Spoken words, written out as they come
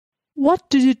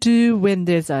What do you do when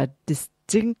there's a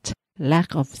distinct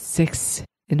lack of sex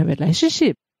in a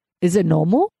relationship? Is it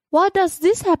normal? Why does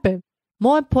this happen?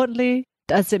 More importantly,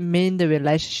 does it mean the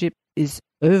relationship is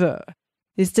over?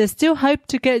 Is there still hope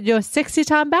to get your sexy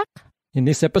time back? In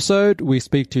this episode, we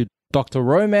speak to Dr.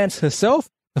 Romance herself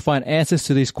to find answers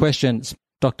to these questions.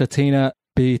 Dr. Tina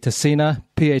B. Tessina,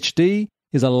 PhD,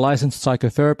 is a licensed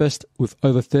psychotherapist with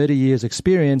over 30 years'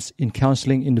 experience in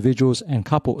counseling individuals and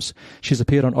couples. She's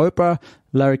appeared on Oprah,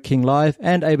 Larry King Live,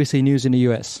 and ABC News in the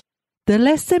US. The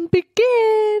lesson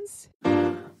begins.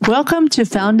 Welcome to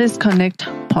Founders Connect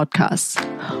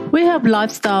podcast. We help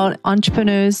lifestyle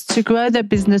entrepreneurs to grow their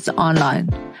business online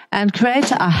and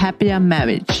create a happier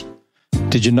marriage.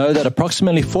 Did you know that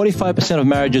approximately 45% of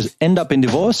marriages end up in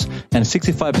divorce and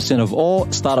 65% of all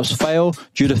startups fail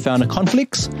due to founder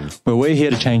conflicts? Well, we're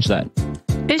here to change that.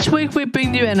 Each week we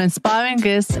bring you an inspiring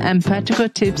guest and practical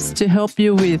tips to help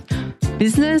you with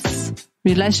business,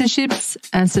 relationships,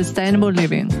 and sustainable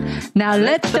living. Now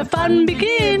let the fun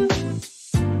begin!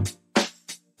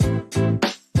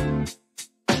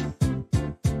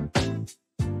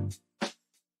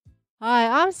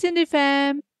 Hi, I'm Cindy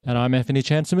Pham. And I'm Anthony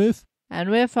Chansamuth. And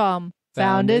we're from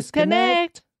Founders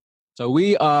Connect. So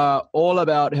we are all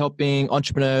about helping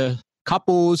entrepreneur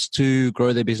couples to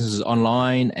grow their businesses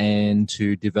online and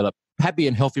to develop happy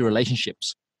and healthy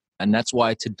relationships. And that's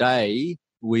why today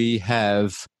we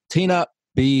have Tina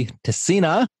B.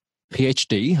 Tessina,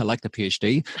 PhD. I like the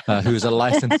PhD, who is a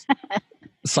licensed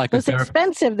psychotherapist. It's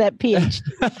expensive, that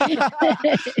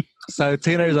PhD. So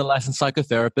Tina is a licensed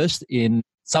psychotherapist in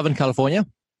Southern California.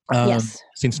 Yes.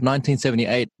 Since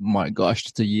 1978. My gosh,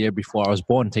 it's a year before I was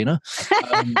born, Tina.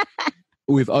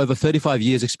 With over 35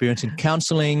 years experience in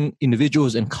counseling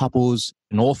individuals and couples,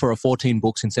 an author of 14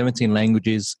 books in 17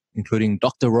 languages, including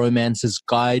Dr. Romance's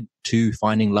Guide to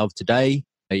Finding Love Today,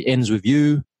 It Ends With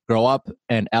You, Grow Up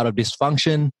and Out of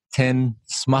Dysfunction, 10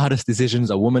 Smartest Decisions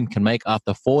a Woman Can Make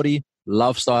After 40,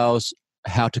 Love Styles,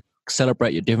 How to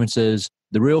Celebrate Your Differences,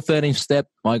 The Real 13th Step,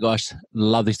 my gosh,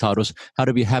 love these titles, How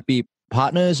to Be Happy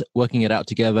Partners, Working It Out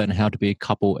Together, and How to Be a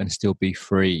Couple and Still Be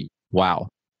Free. Wow.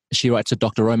 She writes a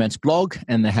Dr. Romance blog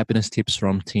and the Happiness Tips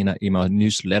from Tina email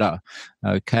newsletter.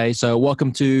 Okay, so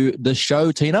welcome to the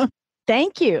show, Tina.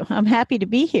 Thank you. I'm happy to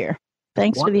be here.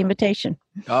 Thanks for the invitation.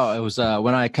 Oh, it was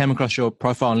when I came across your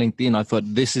profile on LinkedIn, I thought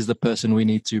this is the person we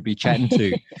need to be chatting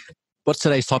to. What's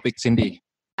today's topic, Cindy?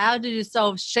 How do you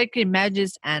solve shaky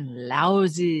marriages and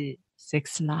lousy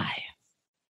sex life?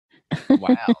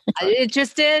 Wow. Are you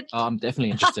interested? Oh, I'm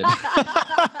definitely interested.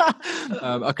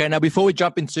 Okay, now before we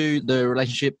jump into the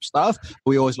relationship stuff,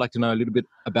 we always like to know a little bit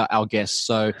about our guests.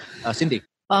 So, Cindy.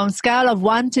 On a scale of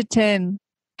 1 to 10,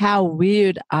 how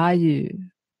weird are you?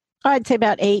 I'd say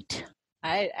about 8.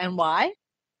 And why?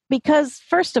 Because,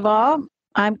 first of all,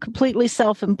 I'm completely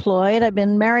self-employed. I've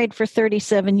been married for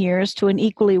 37 years to an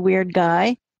equally weird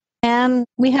guy, and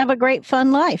we have a great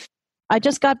fun life. I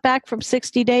just got back from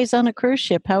 60 days on a cruise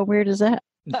ship. How weird is that?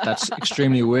 That's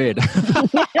extremely weird.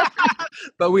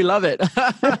 But we love it.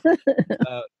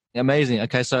 Amazing.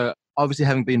 Okay, so obviously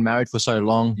having been married for so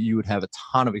long, you would have a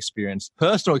ton of experience,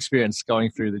 personal experience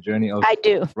going through the journey of I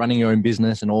do. Running your own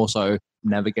business and also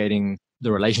navigating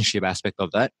the relationship aspect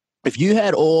of that. If you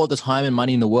had all the time and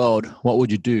money in the world, what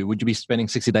would you do? Would you be spending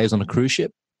 60 days on a cruise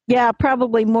ship? Yeah,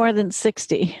 probably more than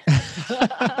 60.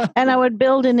 And I would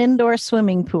build an indoor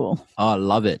swimming pool. Oh, I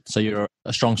love it. So you're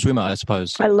a strong swimmer, I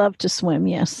suppose. I love to swim,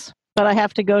 yes. But I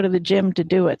have to go to the gym to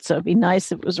do it. So it'd be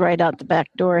nice if it was right out the back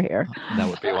door here. That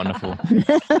would be wonderful.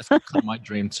 That's kind of my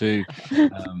dream too.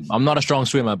 I'm not a strong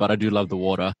swimmer, but I do love the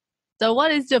water. So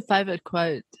what is your favorite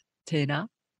quote, Tina?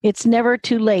 It's never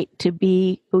too late to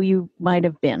be who you might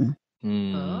have been.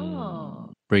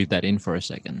 Breathe that in for a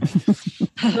second.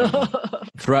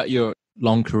 Throughout your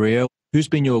long career, who's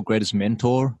been your greatest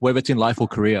mentor, whether it's in life or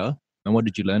career, and what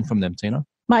did you learn from them, Tina?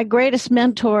 My greatest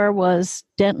mentor was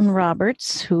Denton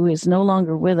Roberts, who is no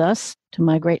longer with us, to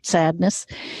my great sadness.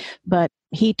 But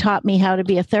he taught me how to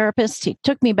be a therapist. He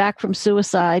took me back from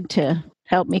suicide to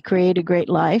help me create a great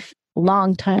life a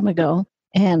long time ago,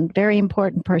 and very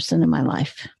important person in my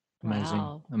life. Amazing.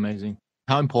 Wow. Amazing.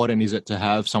 How important is it to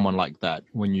have someone like that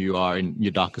when you are in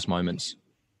your darkest moments?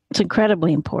 It's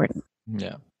incredibly important.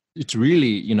 Yeah. It's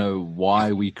really,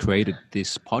 why we created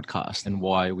this podcast and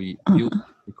why we built it,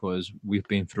 because we've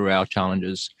been through our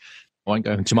challenges. I won't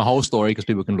go into my whole story because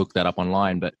people can look that up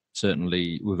online, but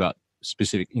certainly without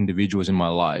specific individuals in my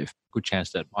life, good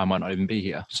chance that I might not even be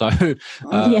here. So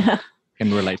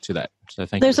can relate to that. So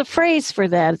thank you. There's a phrase for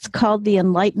that. It's called the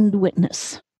enlightened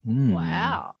witness.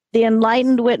 Wow. The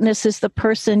enlightened witness is the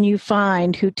person you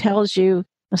find who tells you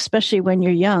especially when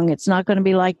you're young. It's not going to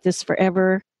be like this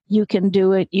forever. You can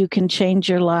do it. You can change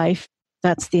your life.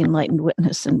 That's the enlightened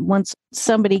witness. And once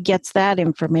somebody gets that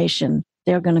information,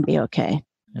 they're going to be okay.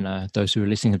 And those who are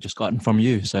listening have just gotten from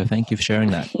you. So thank you for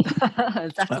sharing that.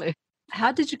 Exactly.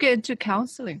 How did you get into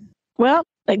counseling? Well,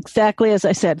 exactly as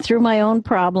I said, through my own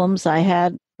problems, I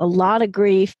had a lot of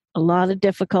grief, a lot of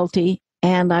difficulty,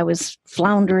 and I was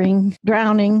floundering,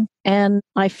 drowning, and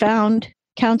I found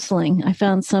counseling. I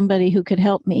found somebody who could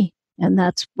help me, and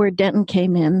that's where Denton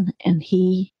came in, and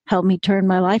he helped me turn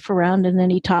my life around, and then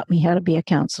he taught me how to be a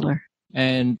counselor.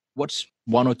 And what's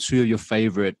one or two of your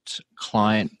favorite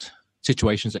client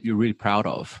situations that you're really proud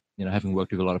of, having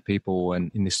worked with a lot of people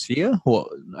and in this sphere? Or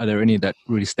are there any that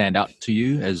really stand out to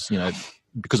you as,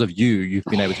 because of you've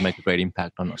been able to make a great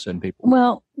impact on certain people?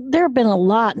 Well, there have been a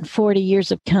lot in 40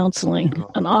 years of counseling,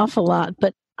 an awful lot.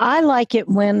 But I like it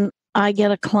when I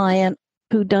get a client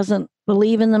who doesn't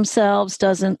believe in themselves,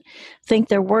 doesn't think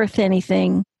they're worth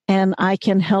anything, and I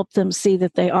can help them see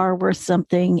that they are worth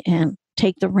something and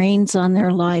take the reins on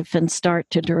their life and start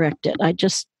to direct it. I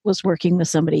just was working with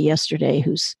somebody yesterday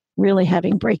who's really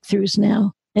having breakthroughs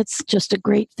now. It's just a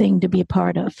great thing to be a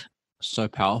part of. So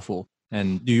powerful.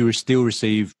 And do you still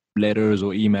receive letters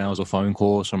or emails or phone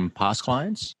calls from past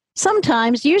clients?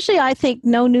 Sometimes. Usually I think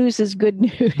no news is good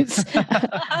news.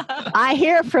 I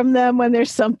hear from them when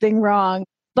there's something wrong.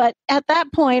 But at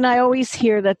that point, I always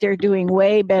hear that they're doing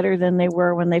way better than they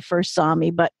were when they first saw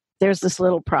me. But there's this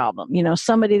little problem.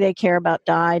 Somebody they care about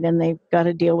died and they've got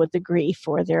to deal with the grief,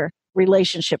 or their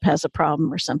relationship has a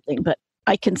problem or something. But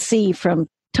I can see from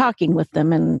talking with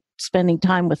them and spending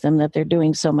time with them that they're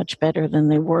doing so much better than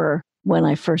they were when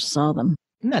I first saw them.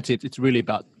 And that's it. It's really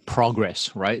about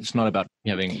progress, right? It's not about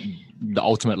having the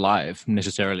ultimate life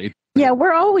necessarily. Yeah,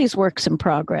 we're always works in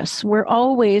progress. We're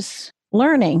always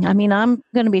learning. I mean, I'm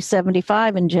going to be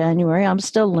 75 in January. I'm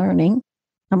still learning.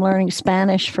 I'm learning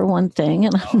Spanish for one thing,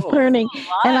 and I'm learning.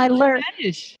 And I learned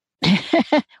Spanish.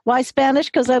 Why Spanish?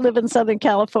 Because I live in Southern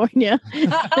California.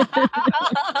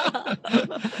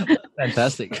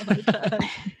 Fantastic.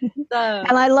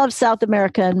 And I love South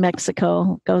America and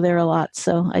Mexico. Go there a lot,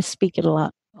 so I speak it a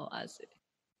lot. Oh, I see.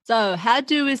 So how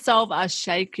do we solve a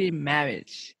shaky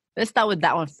marriage? Let's start with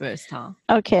that one first, huh?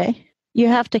 Okay. You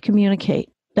have to communicate.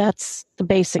 That's the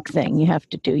basic thing you have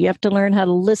to do. You have to learn how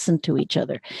to listen to each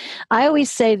other. I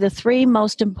always say the three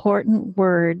most important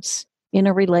words in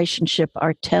a relationship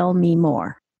are tell me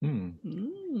more.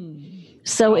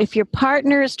 So if your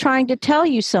partner is trying to tell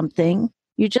you something,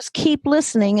 you just keep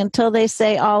listening until they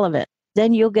say all of it.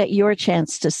 Then you'll get your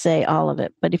chance to say all of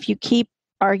it. But if you keep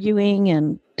arguing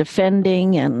and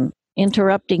defending and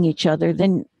interrupting each other,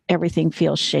 then everything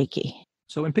feels shaky.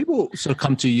 So when people sort of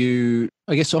come to you,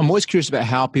 I guess I'm always curious about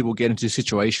how people get into a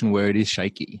situation where it is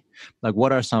shaky. Like,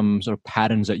 what are some sort of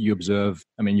patterns that you observe?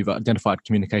 I mean, you've identified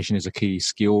communication as a key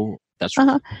skill that's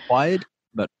required,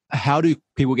 but how do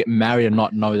people get married and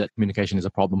not know that communication is a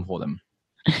problem for them?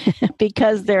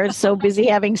 Because they're so busy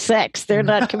having sex, they're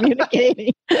not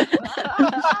communicating.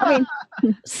 I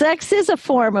mean, sex is a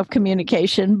form of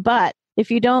communication, but if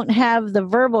you don't have the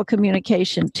verbal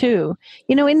communication too,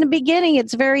 in the beginning,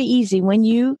 it's very easy. When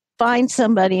you find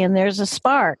somebody and there's a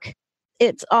spark,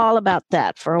 it's all about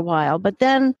that for a while. But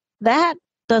then that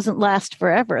doesn't last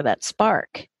forever, that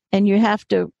spark. And you have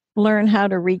to learn how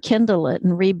to rekindle it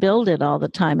and rebuild it all the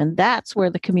time. And that's where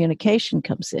the communication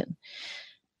comes in.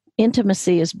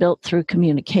 Intimacy is built through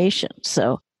communication.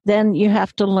 So then you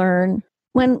have to learn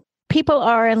when people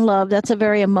are in love, that's a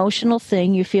very emotional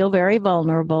thing. You feel very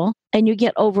vulnerable and you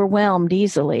get overwhelmed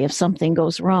easily if something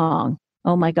goes wrong.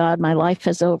 Oh my God, my life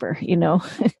is over.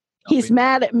 He's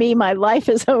mad at me, my life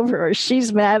is over, or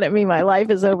she's mad at me, my life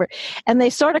is over. And they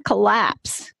sort of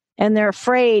collapse and they're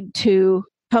afraid to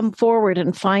come forward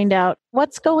and find out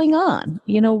what's going on.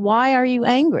 Why are you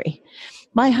angry?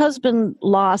 My husband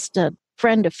lost a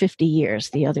friend of 50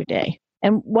 years the other day.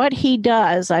 And what he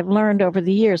does, I've learned over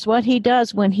the years, what he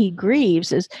does when he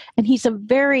grieves is, and he's a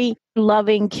very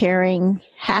loving, caring,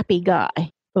 happy guy.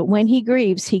 But when he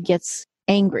grieves, he gets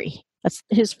angry. That's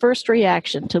his first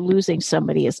reaction to losing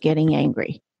somebody, is getting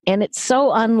angry. And it's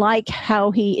so unlike how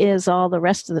he is all the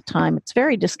rest of the time. It's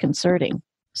very disconcerting.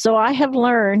 So I have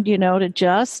learned, to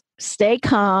just stay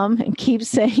calm and keep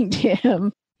saying to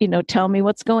him, tell me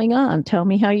what's going on. Tell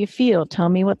me how you feel. Tell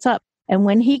me what's up. And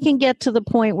when he can get to the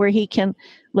point where he can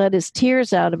let his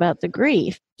tears out about the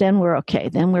grief, then we're okay.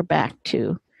 Then we're back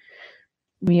to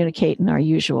communicate in our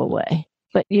usual way.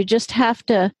 But you just have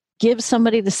to give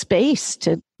somebody the space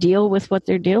to deal with what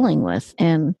they're dealing with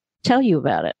and tell you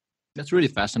about it. That's really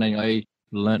fascinating. I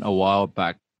learned a while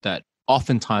back that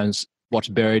oftentimes what's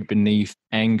buried beneath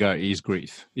anger is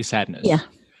grief, is sadness. Yeah.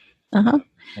 Uh-huh.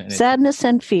 And Sadness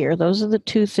and fear. Those are the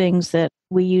two things that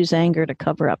we use anger to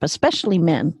cover up, especially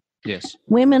men. yes.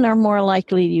 Women are more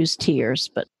likely to use tears,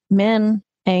 but men,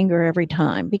 anger every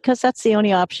time, because that's the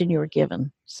only option you were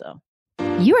given. So,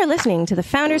 You are listening to the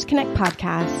Founders Connect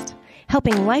podcast,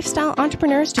 helping lifestyle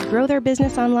entrepreneurs to grow their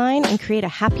business online and create a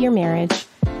happier marriage.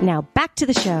 Now back to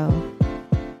the show.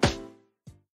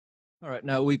 All right.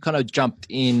 Now we kind of jumped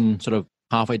in sort of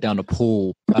halfway down the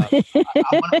pool. I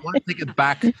want to take it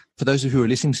back for those who are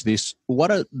listening to this.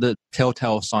 What are the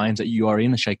telltale signs that you are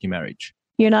in a shaky marriage?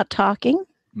 you're not talking,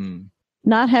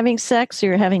 not having sex,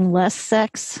 you're having less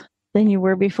sex than you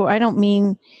were before. I don't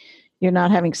mean you're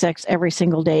not having sex every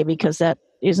single day, because that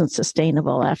isn't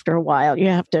sustainable. After a while, you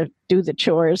have to do the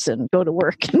chores and go to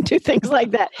work and do things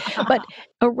like that. But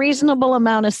a reasonable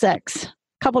amount of sex, a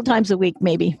couple times a week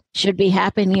maybe, should be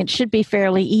happening. It should be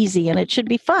fairly easy and it should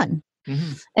be fun.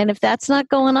 Mm-hmm. And if that's not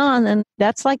going on, then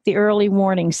that's like the early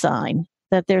warning sign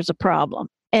that there's a problem.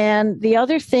 And the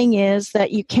other thing is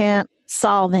that you can't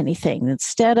solve anything.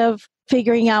 Instead of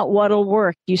figuring out what'll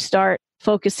work, you start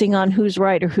focusing on who's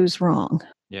right or who's wrong.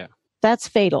 Yeah. That's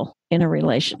fatal in a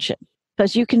relationship,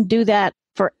 because you can do that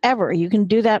forever. You can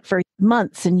do that for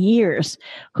months and years,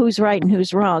 who's right and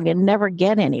who's wrong, and never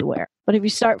get anywhere. But if you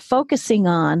start focusing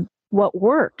on what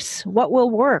works, what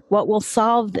will work, what will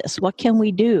solve this, what can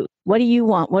we do? What do you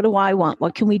want? What do I want?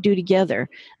 What can we do together?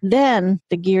 Then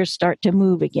the gears start to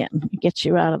move again. It gets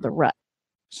you out of the rut.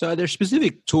 So are there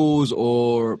specific tools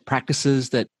or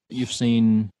practices that you've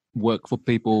seen work for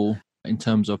people in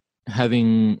terms of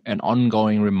having an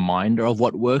ongoing reminder of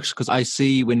what works? Because I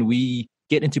see when we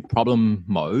get into problem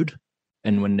mode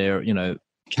and when there are,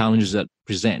 challenges that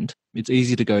present, it's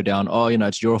easy to go down,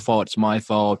 it's your fault, it's my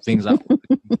fault, things aren't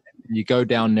working. You go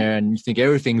down there and you think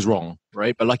everything's wrong,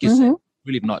 right? But like you said,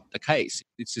 really not the case.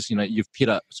 It's just, you've hit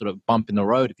a sort of bump in the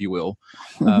road, if you will.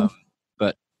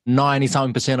 But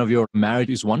 97% of your marriage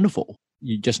is wonderful.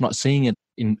 You're just not seeing it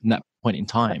in that point in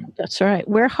time. That's right.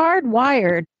 We're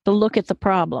hardwired to look at the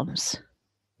problems.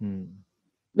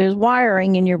 There's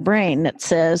wiring in your brain that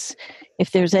says,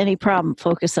 if there's any problem,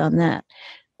 focus on that.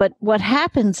 But what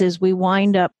happens is we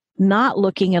wind up not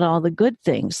looking at all the good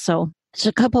things. So there's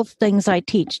a couple of things I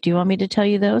teach. Do you want me to tell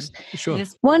you those? Sure.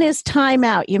 Yes. One is time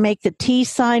out. You make the T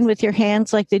sign with your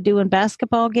hands like they do in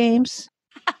basketball games.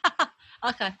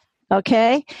 Okay.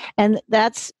 Okay. And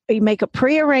you make a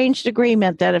prearranged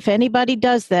agreement that if anybody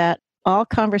does that, all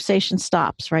conversation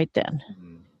stops right then.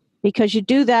 Because you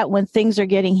do that when things are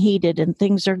getting heated and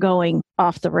things are going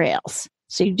off the rails.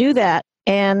 So you do that,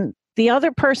 and the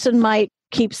other person might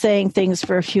keep saying things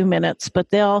for a few minutes, but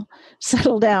they'll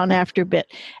settle down after a bit.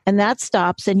 And that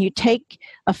stops, and you take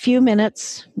a few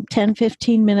minutes, 10,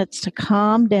 15 minutes to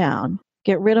calm down,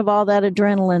 get rid of all that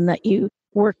adrenaline that you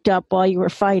worked up while you were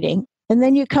fighting. And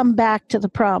then you come back to the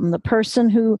problem. The person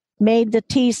who made the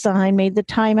T sign, made the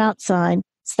timeout sign,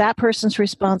 it's that person's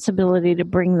responsibility to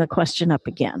bring the question up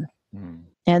again.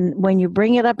 And when you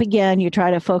bring it up again, you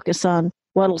try to focus on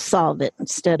what'll solve it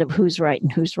instead of who's right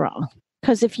and who's wrong.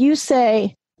 Because if you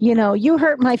say, you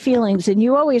hurt my feelings and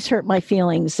you always hurt my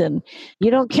feelings and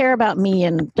you don't care about me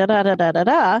and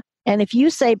da-da-da-da-da-da, and if you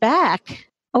say back,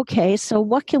 okay, so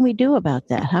what can we do about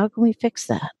that? How can we fix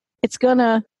that? It's going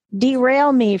to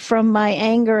derail me from my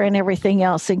anger and everything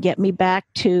else and get me back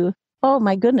to, oh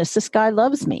my goodness, this guy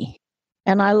loves me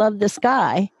and I love this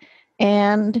guy.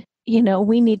 And,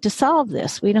 we need to solve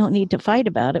this. We don't need to fight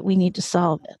about it. We need to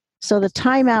solve it. So the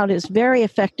timeout is very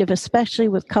effective, especially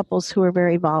with couples who are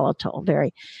very volatile,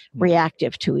 very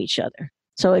reactive to each other.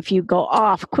 So if you go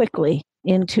off quickly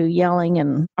into yelling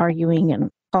and arguing and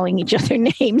calling each other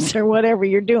names or whatever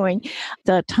you're doing,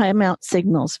 the timeout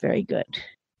signal is very good.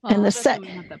 And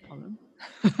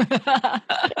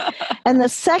and the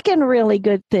second really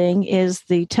good thing is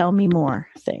the tell me more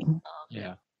thing.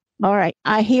 Yeah. All right.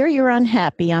 I hear you're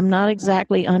unhappy. I'm not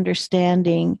exactly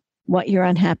understanding what you're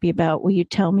unhappy about. Will you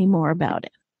tell me more about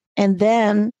it? And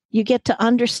then you get to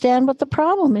understand what the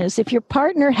problem is. If your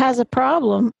partner has a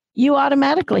problem, you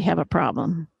automatically have a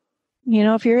problem.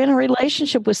 If you're in a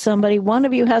relationship with somebody, one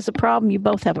of you has a problem, you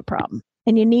both have a problem.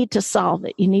 And you need to solve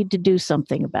it. You need to do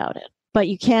something about it. But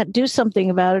you can't do something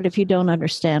about it if you don't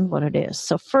understand what it is.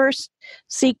 So first,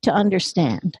 seek to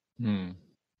understand. And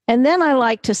then I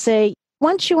like to say,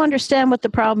 once you understand what the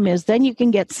problem is, then you can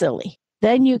get silly.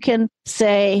 Then you can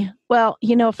say, well,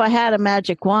 if I had a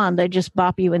magic wand, I'd just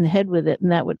bop you in the head with it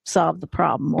and that would solve the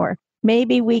problem. Or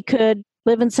maybe we could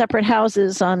live in separate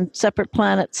houses on separate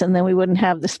planets and then we wouldn't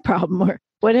have this problem, or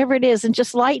whatever it is, and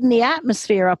just lighten the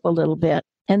atmosphere up a little bit.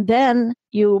 And then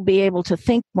you will be able to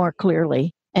think more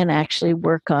clearly and actually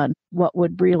work on what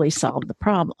would really solve the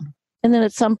problem. And then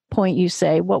at some point you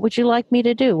say, what would you like me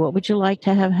to do? What would you like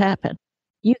to have happen?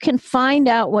 You can find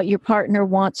out what your partner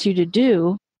wants you to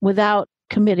do without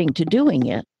committing to doing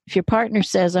it. If your partner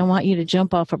says, I want you to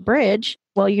jump off a bridge,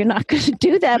 well, you're not going to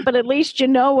do that, but at least you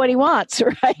know what he wants,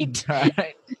 right?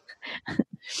 Right.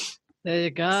 There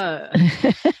you go.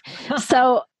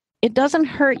 So it doesn't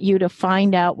hurt you to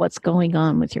find out what's going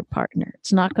on with your partner.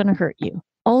 It's not going to hurt you.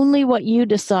 Only what you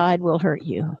decide will hurt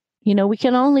you. You know, we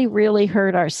can only really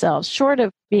hurt ourselves, short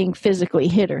of being physically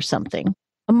hit or something.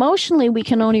 Emotionally, we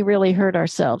can only really hurt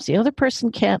ourselves. The other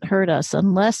person can't hurt us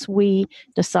unless we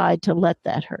decide to let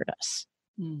that hurt us.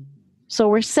 So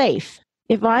we're safe.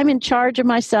 If I'm in charge of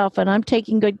myself and I'm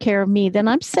taking good care of me, then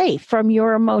I'm safe from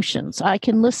your emotions. I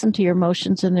can listen to your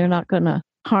emotions and they're not going to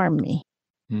harm me.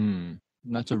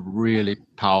 That's a really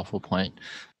powerful point.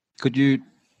 Could you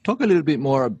talk a little bit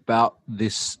more about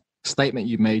this statement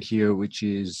you made here, which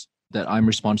is that I'm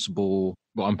responsible?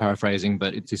 Well, I'm paraphrasing,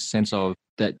 but it's this sense of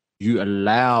that you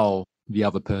allow the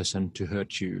other person to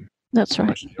hurt you. That's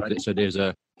right. So there's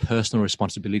a personal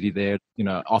responsibility there. You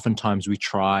know, oftentimes we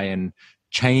try and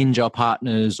change our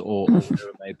partners or whatever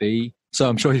it may be. So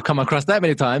I'm sure you've come across that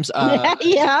many times.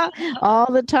 Yeah,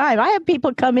 all the time. I have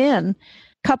people come in,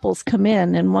 couples come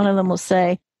in, and one of them will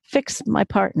say, fix my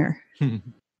partner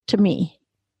to me.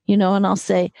 You know, and I'll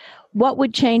say, what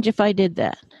would change if I did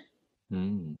that?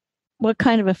 What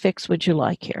kind of a fix would you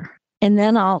like here? And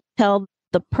then I'll tell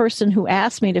the person who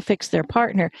asked me to fix their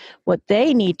partner what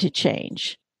they need to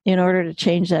change in order to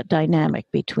change that dynamic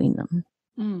between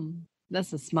them.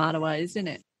 That's a smarter way, isn't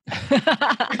it?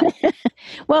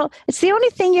 Well, it's the only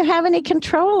thing you have any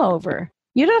control over.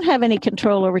 You don't have any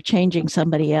control over changing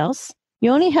somebody else.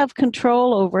 You only have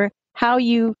control over how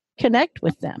you connect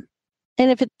with them. And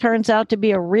if it turns out to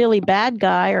be a really bad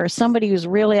guy or somebody who's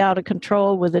really out of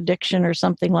control with addiction or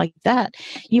something like that,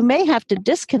 you may have to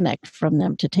disconnect from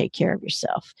them to take care of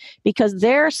yourself because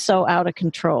they're so out of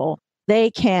control, they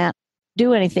can't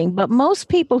do anything. But most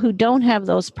people who don't have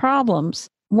those problems,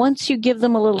 once you give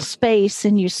them a little space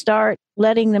and you start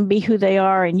letting them be who they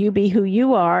are and you be who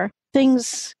you are,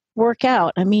 things work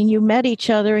out. I mean, you met each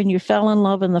other and you fell in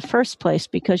love in the first place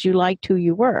because you liked who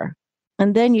you were.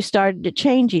 And then you started to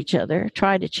change each other,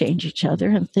 try to change each other,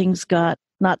 and things got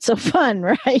not so fun,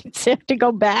 right? So you have to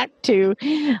go back to,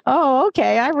 oh,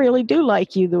 okay, I really do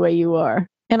like you the way you are.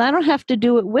 And I don't have to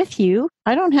do it with you.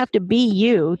 I don't have to be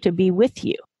you to be with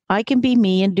you. I can be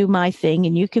me and do my thing,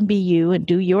 and you can be you and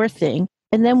do your thing.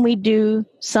 And then we do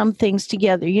some things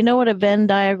together. You know what a Venn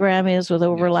diagram is with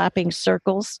overlapping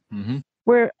circles?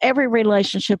 Where every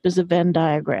relationship is a Venn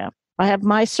diagram. I have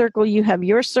my circle, you have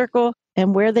your circle,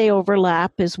 and where they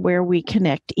overlap is where we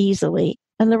connect easily.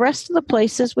 And the rest of the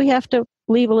places, we have to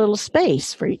leave a little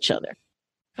space for each other.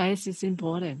 Space is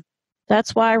important.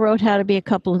 That's why I wrote How to Be a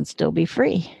Couple and Still Be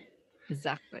Free.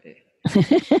 Exactly.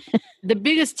 The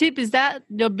biggest tip, is that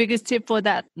your biggest tip for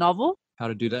that novel? How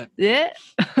to do that? Yeah.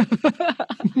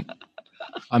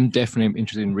 I'm definitely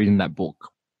interested in reading that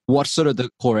book. What's sort of the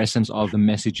core essence of the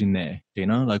message in there? You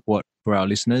know, like what for our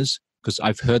listeners? Because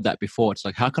I've heard that before. It's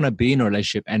like, how can I be in a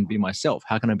relationship and be myself?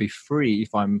 How can I be free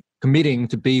if I'm committing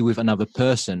to be with another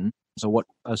person? So what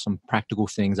are some practical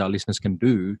things our listeners can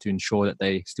do to ensure that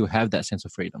they still have that sense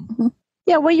of freedom?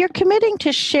 Yeah, well, you're committing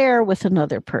to share with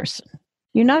another person.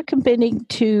 You're not committing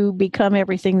to become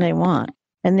everything they want.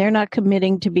 And they're not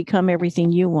committing to become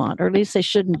everything you want, or at least they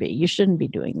shouldn't be. You shouldn't be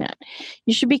doing that.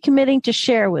 You should be committing to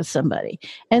share with somebody.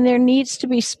 And there needs to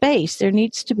be space. There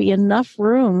needs to be enough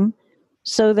room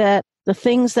so that the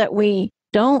things that we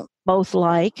don't both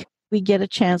like, we get a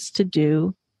chance to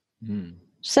do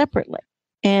separately.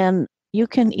 And you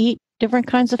can eat different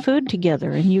kinds of food together,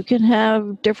 and you can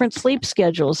have different sleep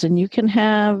schedules, and you can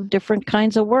have different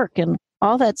kinds of work and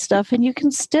all that stuff. And you can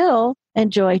still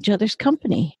enjoy each other's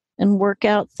company and work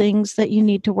out things that you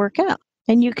need to work out.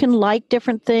 And you can like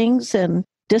different things and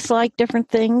dislike different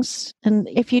things. And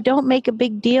if you don't make a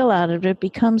big deal out of it, it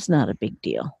becomes not a big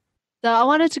deal. So I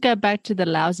wanted to go back to the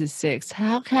lousy sex.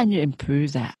 How can you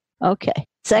improve that? Okay.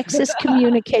 Sex is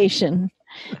communication.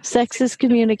 Sex is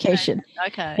communication.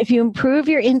 Okay. If you improve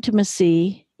your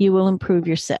intimacy, you will improve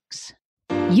your sex.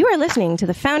 You are listening to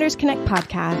the Founders Connect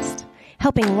podcast,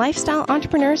 helping lifestyle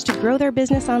entrepreneurs to grow their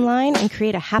business online and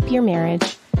create a happier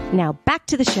marriage. Now back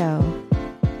to the show.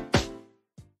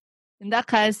 In that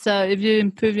case, so if you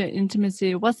improve your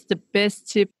intimacy, what's the best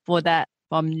tip for that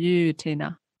from you,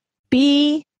 Tina?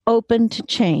 Be open to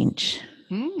change.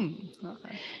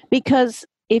 Okay. Because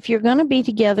if you're going to be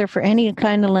together for any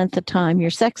kind of length of time,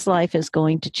 your sex life is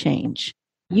going to change.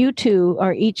 You two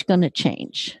are each going to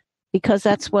change because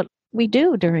that's what we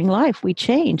do during life. We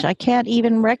change. I can't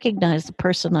even recognize the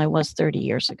person I was 30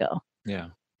 years ago. Yeah.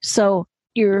 So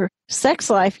your sex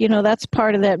life, that's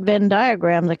part of that Venn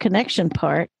diagram, the connection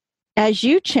part. As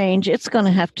you change, it's going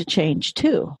to have to change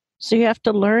too. So you have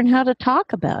to learn how to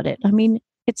talk about it. I mean,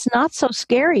 it's not so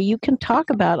scary. You can talk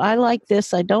about, I like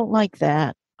this, I don't like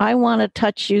that. I want to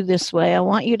touch you this way. I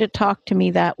want you to talk to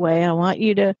me that way. I want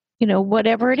you to,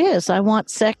 whatever it is. I want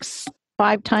sex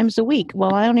 5 times a week.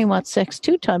 Well, I only want sex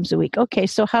 2 times a week. Okay,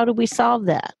 so how do we solve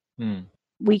that?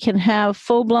 We can have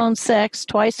full-blown sex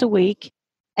twice a week,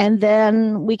 and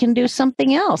then we can do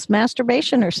something else,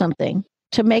 masturbation or something,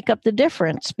 to make up the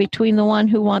difference between the one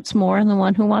who wants more and the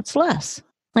one who wants less.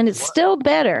 And it's still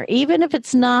better, even if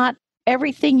it's not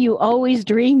everything you always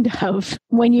dreamed of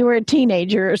when you were a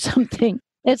teenager or something.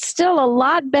 It's still a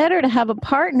lot better to have a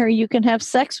partner you can have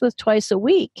sex with twice a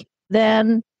week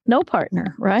than no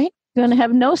partner, right? You're going to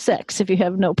have no sex if you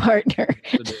have no partner.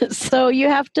 So you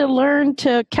have to learn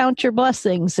to count your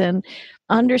blessings and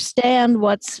understand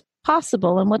what's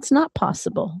possible and what's not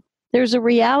possible. There's a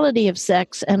reality of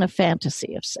sex and a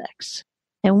fantasy of sex.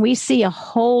 And we see a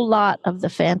whole lot of the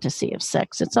fantasy of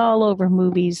sex. It's all over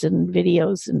movies and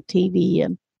videos and TV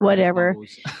and whatever.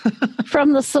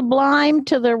 From the sublime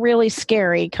to the really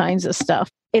scary kinds of stuff.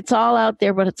 It's all out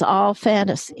there, but it's all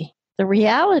fantasy. The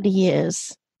reality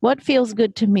is what feels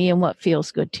good to me and what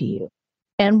feels good to you.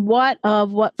 And what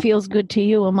feels good to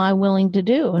you am I willing to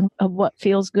do? And of what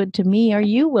feels good to me are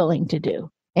you willing to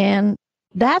do? And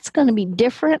that's going to be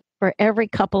different for every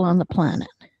couple on the planet.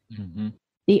 Mm-hmm.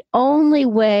 The only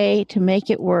way to make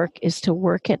it work is to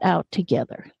work it out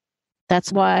together.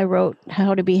 That's why I wrote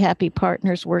How to Be Happy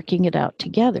Partners Working It Out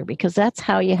Together, because that's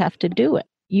how you have to do it.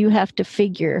 You have to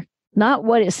figure not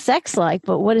what is sex like,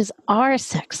 but what is our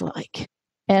sex like?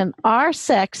 And our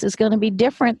sex is going to be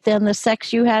different than the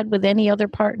sex you had with any other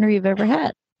partner you've ever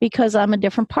had, because I'm a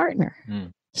different partner.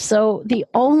 So the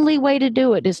only way to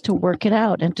do it is to work it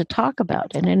out and to talk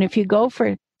about it. And if you go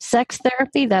for sex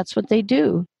therapy, that's what they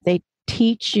do. They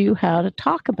teach you how to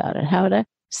talk about it, how to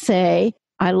say,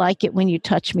 I like it when you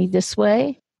touch me this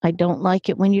way. I don't like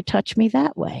it when you touch me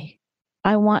that way.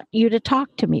 I want you to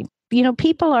talk to me.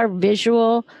 People are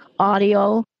visual,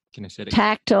 audio, kinesthetic,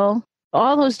 tactile,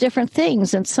 all those different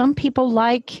things. And some people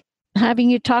like having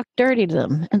you talk dirty to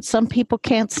them. And some people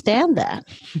can't stand that.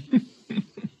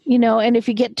 And if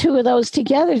you get 2 of those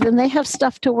together, then they have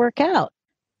stuff to work out.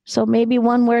 So maybe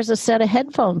one wears a set of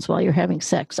headphones while you're having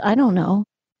sex. I don't know.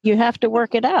 You have to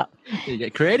work it out. You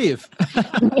get creative.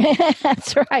 Yeah,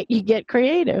 that's right. You get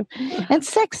creative. And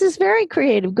sex is very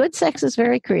creative. Good sex is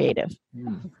very creative.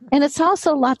 And it's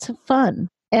also lots of fun.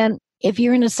 And if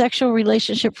you're in a sexual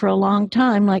relationship for a long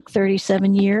time, like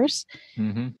 37 years,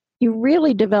 you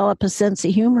really develop a sense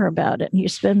of humor about it. And you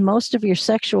spend most of your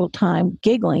sexual time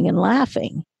giggling and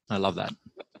laughing. I love that.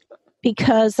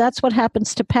 Because that's what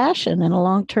happens to passion in a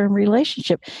long-term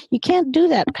relationship. You can't do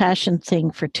that passion thing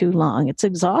for too long. It's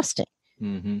exhausting.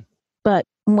 But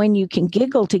when you can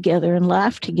giggle together and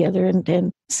laugh together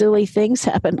and silly things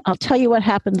happen, I'll tell you what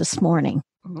happened this morning.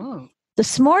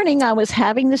 This morning, I was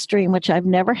having this dream, which I've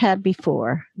never had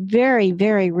before. Very,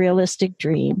 very realistic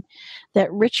dream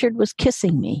that Richard was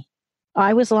kissing me.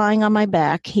 I was lying on my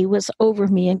back. He was over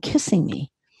me and kissing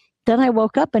me. Then I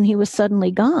woke up and he was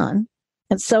suddenly gone.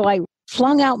 And so I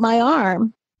flung out my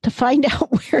arm to find out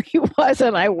where he was,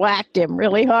 and I whacked him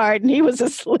really hard, and he was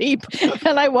asleep,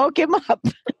 and I woke him up.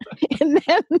 And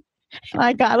then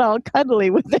I got all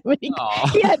cuddly with him,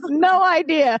 and he had no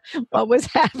idea what was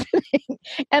happening.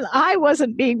 And I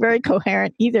wasn't being very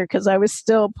coherent either because I was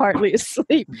still partly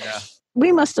asleep. Yeah.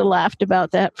 We must have laughed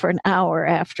about that for an hour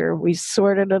after we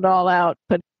sorted it all out.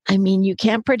 But I mean, you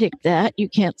can't predict that. You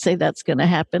can't say that's going to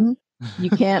happen.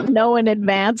 You can't know in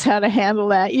advance how to handle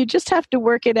that. You just have to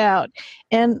work it out.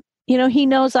 And, he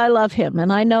knows I love him,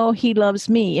 and I know he loves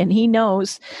me. And he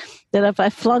knows that if I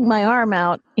flung my arm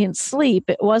out in sleep,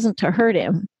 it wasn't to hurt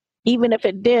him. Even if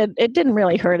it didn't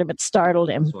really hurt him. It startled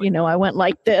him. I went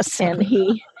like this, and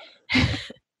he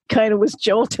kind of was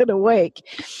jolted awake.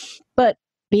 But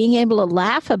being able to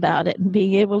laugh about it and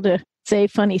being able to say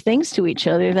funny things to each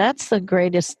other, that's the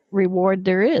greatest reward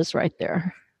there is right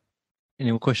there. Any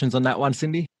more questions on that one,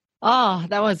 Cindy? Oh,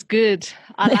 that was good.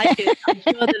 I like it. I'm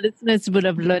sure the listeners would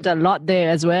have learned a lot there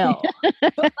as well.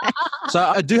 So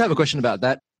I do have a question about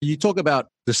that. You talk about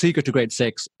the secret to great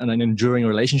sex and an enduring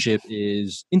relationship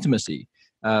is intimacy.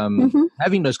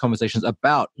 Having those conversations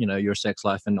about, your sex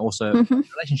life and also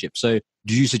relationship. So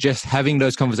do you suggest having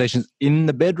those conversations in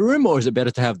the bedroom, or is it better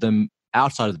to have them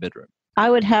outside of the bedroom? I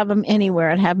would have them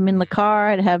anywhere. I'd have them in the car.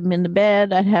 I'd have them in the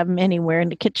bed. I'd have them anywhere in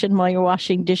the kitchen while you're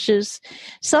washing dishes.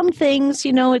 Some things,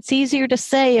 it's easier to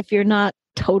say if you're not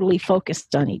totally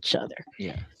focused on each other.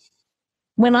 Yeah.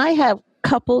 When I have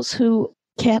couples who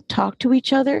can't talk to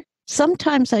each other,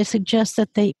 sometimes I suggest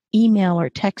that they email or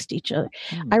text each other.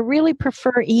 I really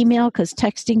prefer email because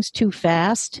texting's too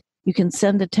fast. You can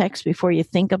send a text before you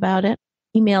think about it.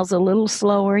 Email's a little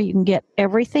slower. You can get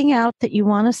everything out that you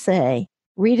want to say,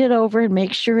 read it over and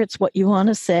make sure it's what you want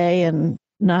to say and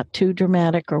not too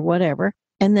dramatic or whatever,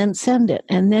 and then send it.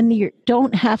 And then you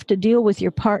don't have to deal with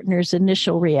your partner's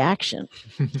initial reaction.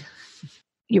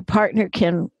 Your partner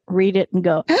can read it and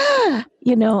go,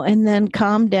 and then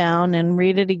calm down and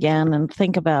read it again and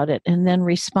think about it and then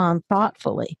respond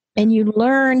thoughtfully. And you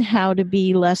learn how to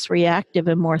be less reactive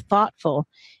and more thoughtful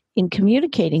in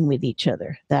communicating with each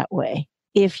other that way.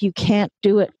 If you can't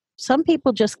do it, some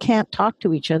people just can't talk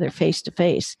to each other face to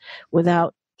face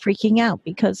without freaking out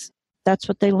because that's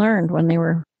what they learned when they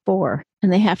were 4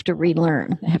 and they have to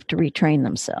relearn, they have to retrain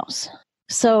themselves.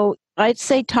 So I'd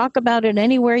say talk about it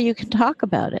anywhere you can talk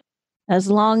about it, as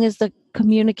long as the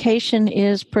communication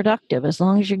is productive, as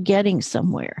long as you're getting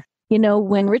somewhere.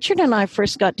 When Richard and I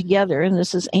first got together, and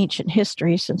this is ancient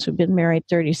history since we've been married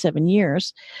 37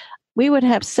 years, we would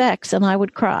have sex and I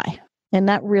would cry. And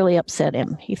that really upset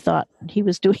him. He thought he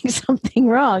was doing something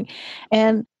wrong.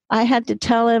 And I had to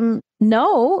tell him,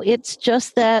 no, it's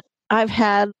just that I've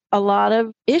had a lot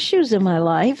of issues in my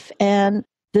life and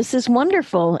this is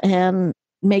wonderful and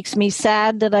makes me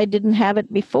sad that I didn't have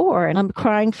it before. And I'm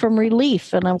crying from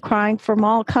relief and I'm crying from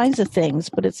all kinds of things,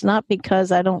 but it's not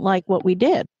because I don't like what we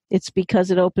did. It's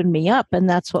because it opened me up. And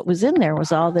that's what was in there,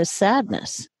 was all this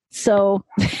sadness. So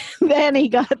then he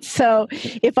got so,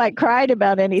 if I cried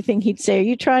about anything, he'd say, are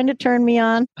you trying to turn me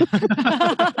on? That's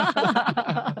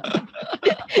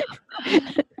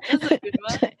a good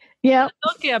one. Yeah.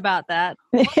 Talking about that,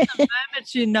 what's the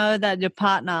moment you know that your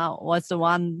partner was the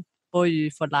one for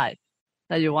you for life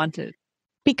that you wanted?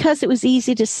 Because it was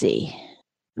easy to see.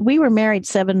 We were married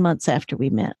 7 months after we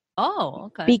met. Oh,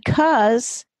 okay.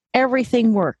 Because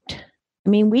everything worked. I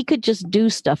mean, we could just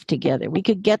do stuff together. We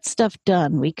could get stuff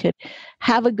done. We could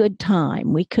have a good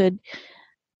time. We could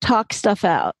talk stuff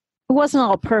out. It wasn't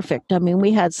all perfect. I mean,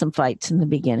 we had some fights in the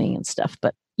beginning and stuff,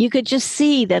 but you could just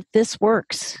see that this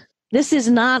works. This is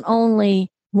not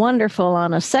only wonderful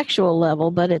on a sexual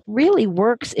level, but it really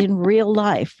works in real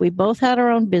life. We both had our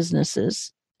own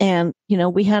businesses and,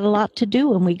 we had a lot to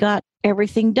do and we got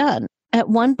everything done. At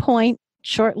one point,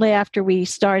 shortly after we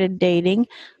started dating,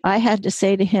 I had to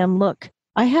say to him, look,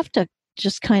 I have to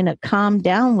just kind of calm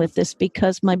down with this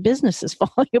because my business is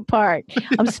falling apart.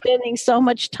 I'm spending so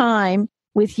much time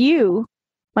with you.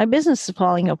 My business is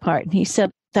falling apart. And he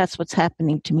said, that's what's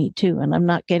happening to me too. And I'm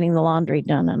not getting the laundry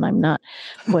done and I'm not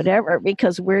whatever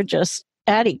because we're just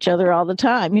at each other all the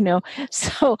time,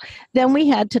 So then we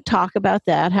had to talk about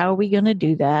that. How are we going to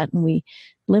do that? And we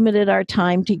limited our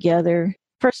time together.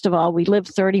 First of all, we lived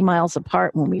 30 miles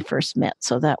apart when we first met,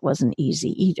 so that wasn't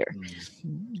easy either.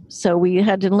 So we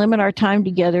had to limit our time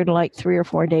together to like 3 or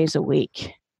 4 days a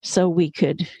week so we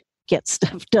could get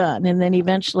stuff done. And then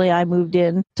eventually I moved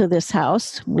into this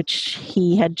house, which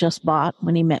he had just bought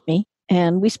when he met me.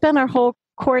 And we spent our whole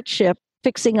courtship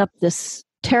fixing up this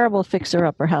terrible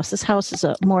fixer-upper house. This house is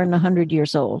more than 100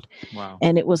 years old. Wow.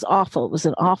 And it was awful. It was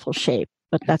in awful shape,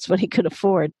 but that's what he could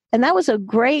afford. And that was a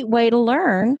great way to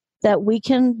learn that we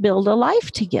can build a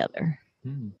life together.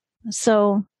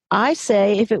 So I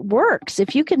say, if it works,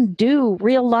 if you can do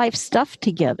real life stuff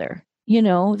together,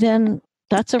 then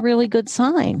that's a really good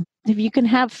sign. If you can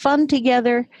have fun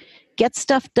together, get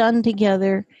stuff done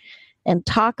together, and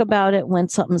talk about it when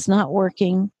something's not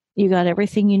working, you got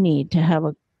everything you need to have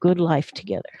a good life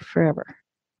together forever.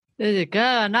 There you go.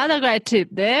 Another great tip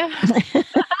there.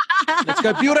 Let's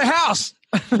go build a house.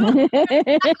 Well,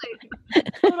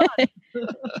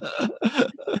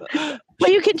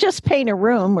 you can just paint a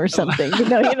room or something. You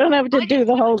don't have to do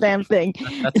the whole damn thing.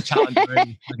 That's a challenge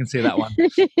already. I can see that one.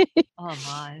 Oh,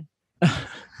 my.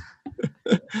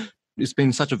 It's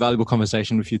been such a valuable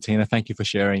conversation with you, Tina. Thank you for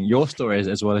sharing your stories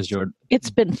as well as your...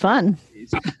 It's been fun.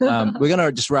 We're going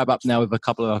to just wrap up now with a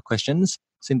couple of questions.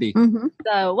 Cindy. Mm-hmm.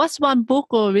 So what's one book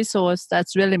or resource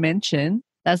that's really mentioned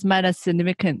that's made a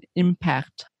significant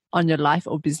impact on your life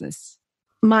or business?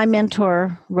 My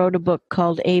mentor wrote a book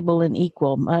called Able and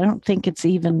Equal. I don't think it's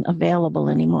even available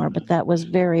anymore, but that was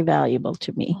very valuable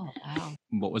to me. Oh, wow.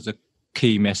 What was the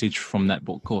key message from that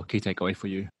book or key takeaway for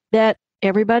you? That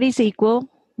everybody's equal.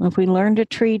 If we learn to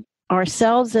treat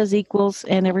ourselves as equals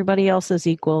and everybody else as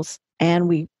equals, and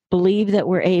we believe that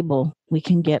we're able, we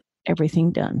can get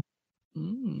everything done.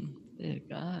 There you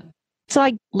go. It's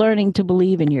like learning to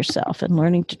believe in yourself and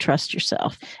learning to trust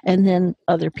yourself, and then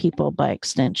other people by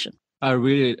extension. I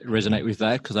really resonate with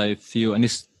that because I feel, and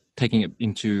this taking it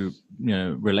into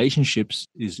relationships,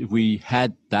 is if we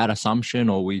had that assumption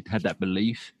or we had that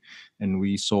belief and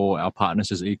we saw our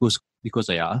partners as equals because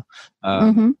they are,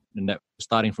 and that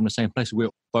starting from the same place, we're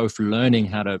both learning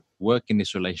how to work in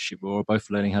this relationship. We're both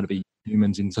learning how to be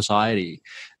humans in society,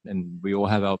 and we all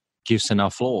have our gifts and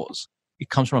our flaws. It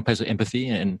comes from a place of empathy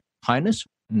and kindness,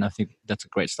 and I think that's a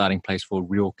great starting place for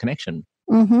real connection.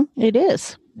 It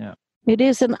is. Yeah. It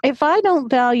is. And if I don't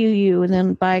value you,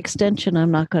 then by extension, I'm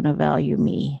not going to value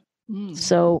me.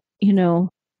 So,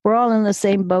 we're all in the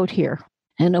same boat here.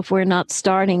 And if we're not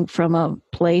starting from a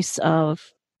place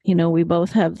of, we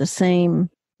both have the same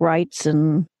rights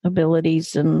and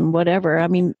abilities and whatever. I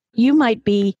mean, you might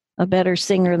be a better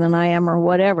singer than I am or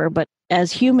whatever, but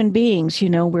as human beings,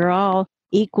 we're all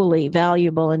equally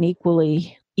valuable and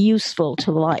equally useful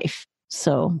to life.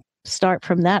 So start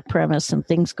from that premise and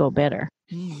things go better.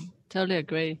 Totally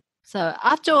agree. So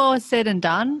after all is said and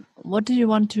done, what do you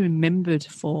want to be remembered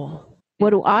for?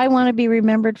 What do I want to be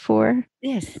remembered for?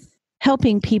 Yes.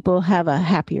 Helping people have a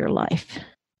happier life.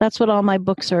 That's what all my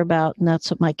books are about, and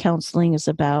that's what my counseling is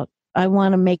about. I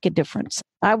want to make a difference.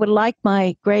 I would like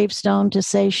my gravestone to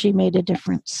say she made a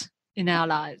difference. In our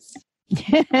lives.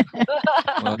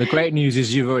 Well, the great news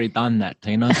is you've already done that,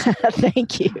 Tina.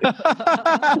 Thank you.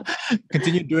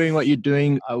 Continue doing what you're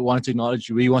doing. We want to acknowledge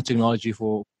you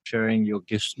for sharing your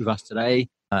gifts with us today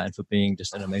and for being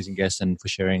just an amazing guest and for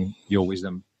sharing your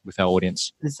wisdom with our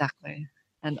audience. Exactly.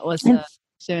 And also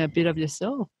sharing a bit of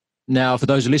yourself. Now, for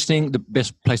those listening, the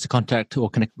best place to contact or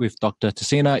connect with Dr.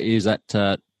 Tessina is at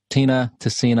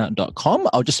Tessina.com.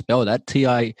 I'll just spell that,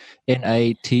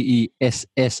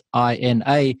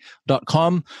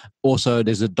 TINATESSINA.com. Also,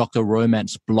 there's a Dr.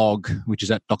 Romance blog, which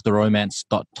is at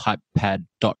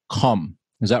drromance.typepad.com.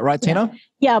 Is that right, Tina?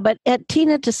 Yeah, but at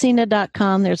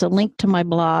tinatessina.com, there's a link to my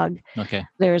blog. Okay.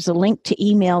 There's a link to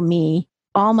email me.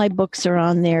 All my books are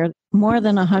on there. More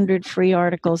than 100 free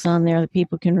articles on there that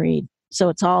people can read. So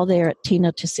it's all there at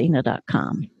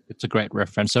tinatessina.com. It's a great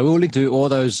reference. So we'll link to all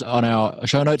those on our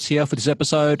show notes here for this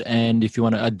episode. And if you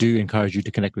want to, I do encourage you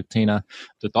to connect with Tina,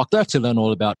 the doctor, to learn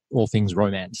all about all things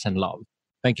romance and love.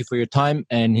 Thank you for your time,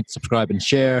 and hit subscribe and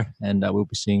share. And we'll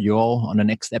be seeing you all on the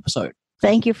next episode.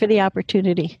 Thank you for the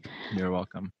opportunity. You're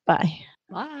welcome. Bye.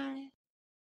 Bye.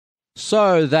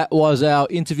 So that was our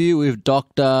interview with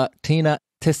Dr. Tina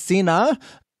Tessina,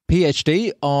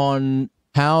 PhD, on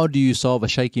how do you solve a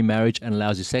shaky marriage and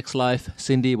lousy sex life.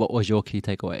 Cindy, what was your key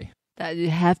takeaway? That you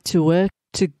have to work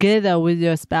together with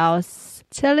your spouse,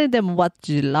 telling them what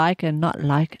you like and not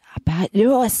like about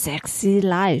your sexy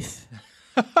life.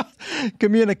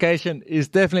 Communication is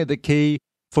definitely the key.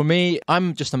 For me,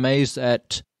 I'm just amazed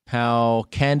at how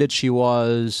candid she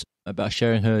was about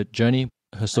sharing her journey,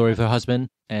 her story with her husband.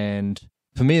 And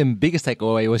for me, the biggest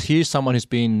takeaway was here's someone who's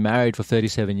been married for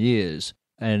 37 years.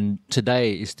 And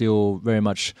today is still very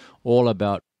much all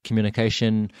about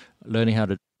communication, learning how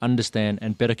to understand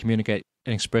and better communicate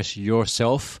and express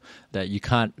yourself, that you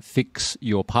can't fix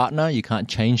your partner, you can't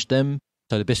change them.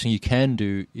 So the best thing you can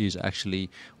do is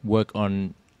actually work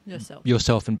on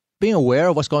yourself and being aware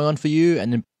of what's going on for you,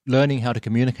 and then learning how to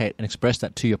communicate and express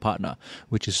that to your partner,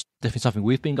 which is definitely something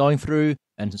we've been going through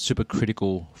and super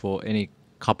critical for any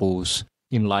couples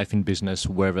in life, in business,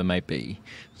 wherever it may be.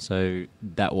 So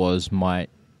that was my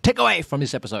takeaway from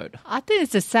this episode. I think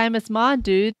it's the same as mine,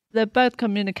 dude. They're both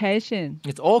communication.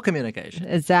 It's all communication.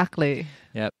 Exactly.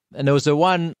 Yeah. And there was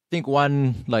one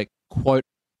quote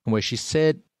where she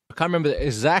said, I can't remember the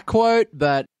exact quote,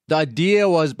 but the idea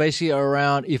was basically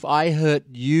around, if I hurt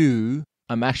you,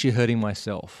 I'm actually hurting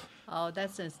myself. Oh,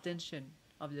 that's an extension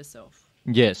of yourself.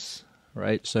 Yes.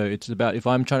 Right. So it's about, if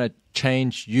I'm trying to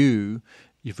change you,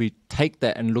 if we take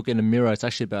that and look in the mirror, it's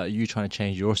actually about you trying to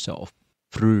change yourself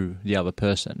through the other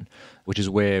person, which is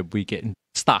where we get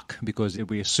stuck because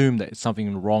we assume that it's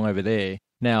something wrong over there.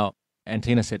 Now, and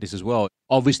Tina said this as well,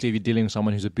 obviously if you're dealing with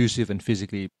someone who's abusive and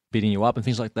physically beating you up and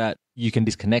things like that, you can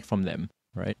disconnect from them,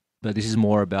 right? But this is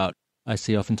more about, I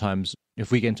see oftentimes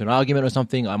if we get into an argument or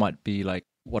something, I might be like,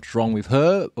 what's wrong with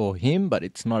her or him? But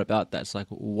it's not about that. It's like,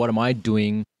 what am I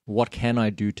doing? What can I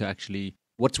do to actually,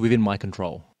 what's within my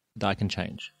control that I can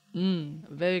change?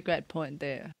 Very great point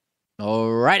there.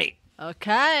 Alrighty.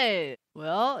 Okay.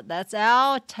 Well, that's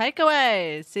our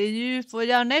takeaway. See you for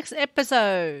your next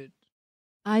episode.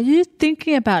 Are you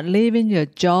thinking about leaving your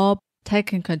job,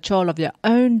 taking control of your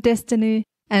own destiny,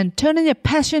 and turning your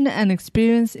passion and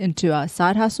experience into a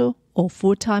side hustle or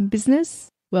full-time business?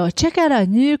 Well, check out our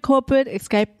new Corporate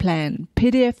Escape Plan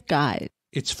PDF guide.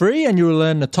 It's free and you'll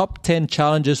learn the top 10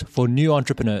 challenges for new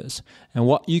entrepreneurs and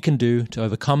what you can do to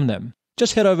overcome them.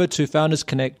 Just head over to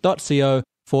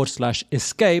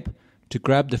foundersconnect.co/escape to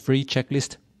grab the free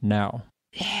checklist now.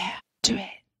 Yeah, do it.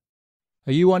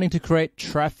 Are you wanting to create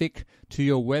traffic to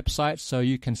your website so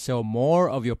you can sell more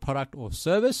of your product or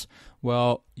service?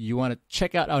 Well, you want to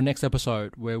check out our next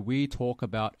episode where we talk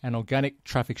about an organic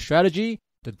traffic strategy,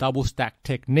 the double stack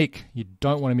technique. You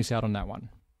don't want to miss out on that one.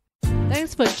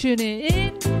 Thanks for tuning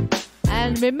in.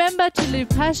 And remember to live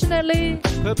passionately,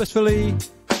 Purposefully,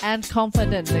 and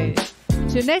confidently.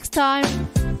 Till next time,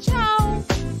 ciao!